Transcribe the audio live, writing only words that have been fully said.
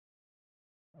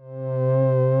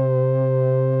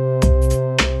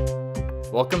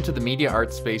Welcome to the Media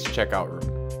Art Space Checkout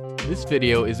Room. This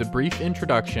video is a brief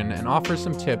introduction and offers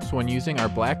some tips when using our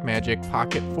Blackmagic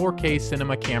Pocket 4K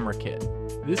Cinema Camera Kit.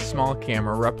 This small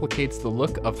camera replicates the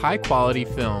look of high-quality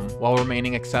film while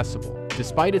remaining accessible.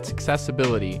 Despite its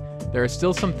accessibility, there are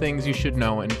still some things you should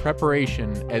know in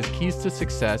preparation as keys to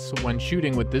success when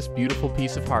shooting with this beautiful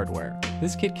piece of hardware.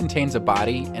 This kit contains a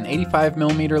body, an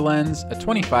 85mm lens, a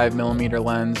 25mm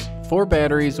lens, 4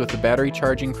 batteries with a battery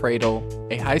charging cradle,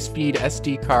 a high-speed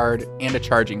SD card, and a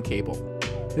charging cable.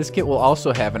 This kit will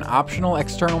also have an optional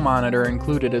external monitor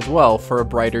included as well for a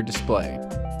brighter display.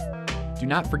 Do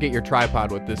not forget your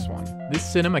tripod with this one. This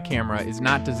cinema camera is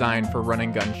not designed for run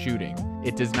and gun shooting.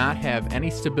 It does not have any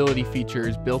stability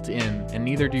features built in, and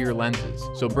neither do your lenses,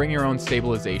 so bring your own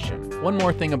stabilization. One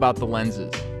more thing about the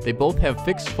lenses. They both have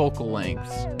fixed focal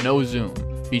lengths, no zoom.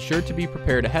 Be sure to be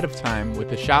prepared ahead of time with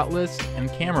the shot list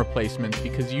and camera placements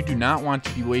because you do not want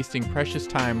to be wasting precious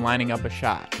time lining up a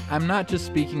shot. I'm not just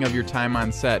speaking of your time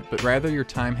on set, but rather your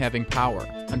time having power.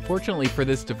 Unfortunately for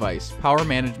this device, power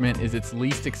management is its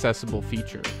least accessible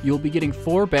feature. You'll be getting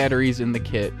 4 batteries in the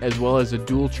kit as well as a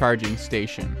dual charging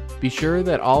station. Be sure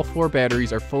that all 4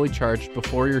 batteries are fully charged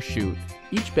before your shoot.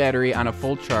 Each battery on a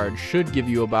full charge should give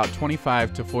you about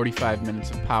 25 to 45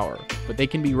 minutes of power, but they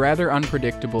can be rather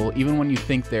unpredictable even when you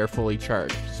think they are fully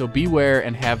charged, so beware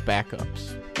and have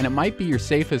backups. And it might be your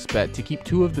safest bet to keep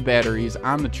 2 of the batteries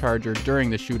on the charger during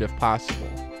the shoot if possible.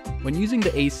 When using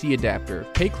the AC adapter,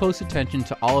 pay close attention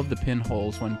to all of the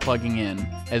pinholes when plugging in,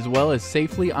 as well as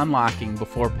safely unlocking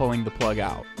before pulling the plug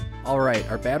out. Alright,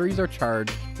 our batteries are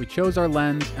charged, we chose our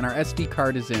lens, and our SD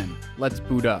card is in. Let's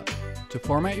boot up. To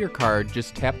format your card,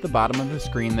 just tap the bottom of the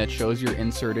screen that shows your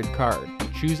inserted card.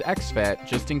 Choose exFAT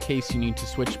just in case you need to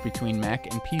switch between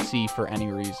Mac and PC for any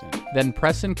reason. Then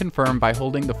press and confirm by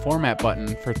holding the format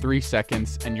button for 3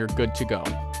 seconds and you're good to go.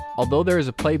 Although there is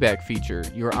a playback feature,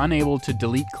 you are unable to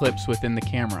delete clips within the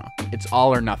camera. It's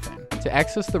all or nothing. To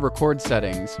access the record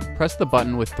settings, press the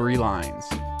button with 3 lines.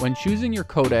 When choosing your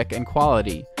codec and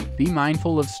quality, be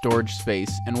mindful of storage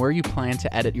space and where you plan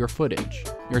to edit your footage.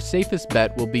 Your safest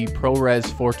bet will be ProRes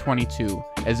 422,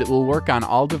 as it will work on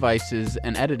all devices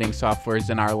and editing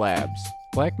softwares in our labs.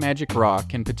 Blackmagic RAW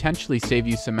can potentially save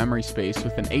you some memory space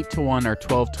with an 8:1 or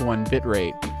 12:1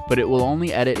 bitrate, but it will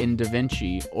only edit in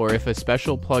DaVinci or if a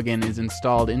special plugin is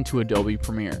installed into Adobe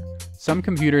Premiere. Some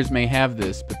computers may have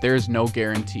this, but there is no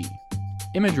guarantee.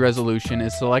 Image resolution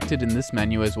is selected in this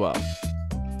menu as well.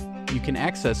 You can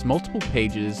access multiple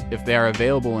pages if they are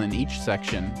available in each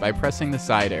section by pressing the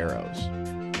side arrows.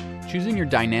 Choosing your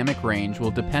dynamic range will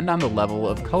depend on the level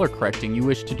of color correcting you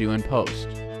wish to do in post.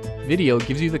 Video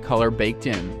gives you the color baked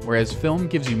in, whereas film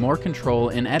gives you more control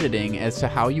in editing as to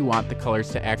how you want the colors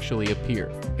to actually appear.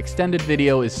 Extended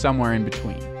video is somewhere in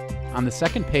between. On the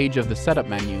second page of the setup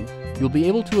menu, you'll be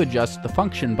able to adjust the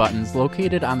function buttons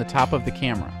located on the top of the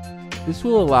camera. This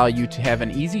will allow you to have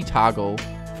an easy toggle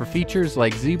for features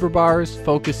like zebra bars,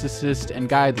 focus assist, and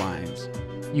guidelines.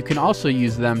 You can also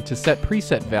use them to set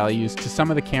preset values to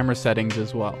some of the camera settings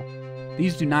as well.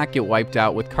 These do not get wiped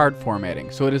out with card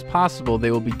formatting, so it is possible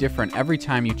they will be different every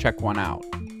time you check one out.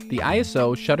 The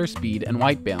ISO, shutter speed, and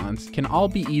white balance can all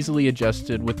be easily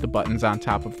adjusted with the buttons on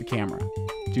top of the camera.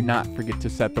 Do not forget to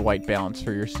set the white balance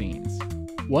for your scenes.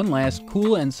 One last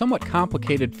cool and somewhat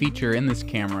complicated feature in this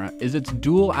camera is its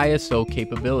dual ISO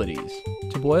capabilities.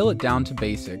 To boil it down to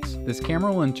basics, this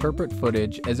camera will interpret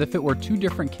footage as if it were 2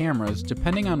 different cameras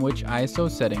depending on which ISO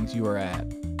settings you are at.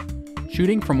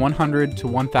 Shooting from 100 to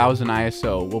 1000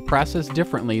 ISO will process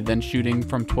differently than shooting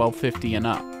from 1250 and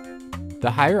up. The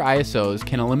higher ISOs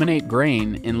can eliminate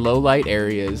grain in low light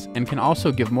areas and can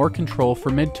also give more control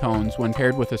for midtones when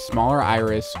paired with a smaller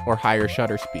iris or higher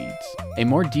shutter speeds. A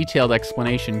more detailed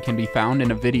explanation can be found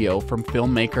in a video from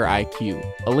Filmmaker IQ.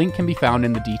 A link can be found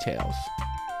in the details.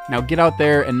 Now get out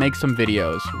there and make some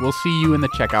videos. We'll see you in the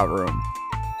checkout room.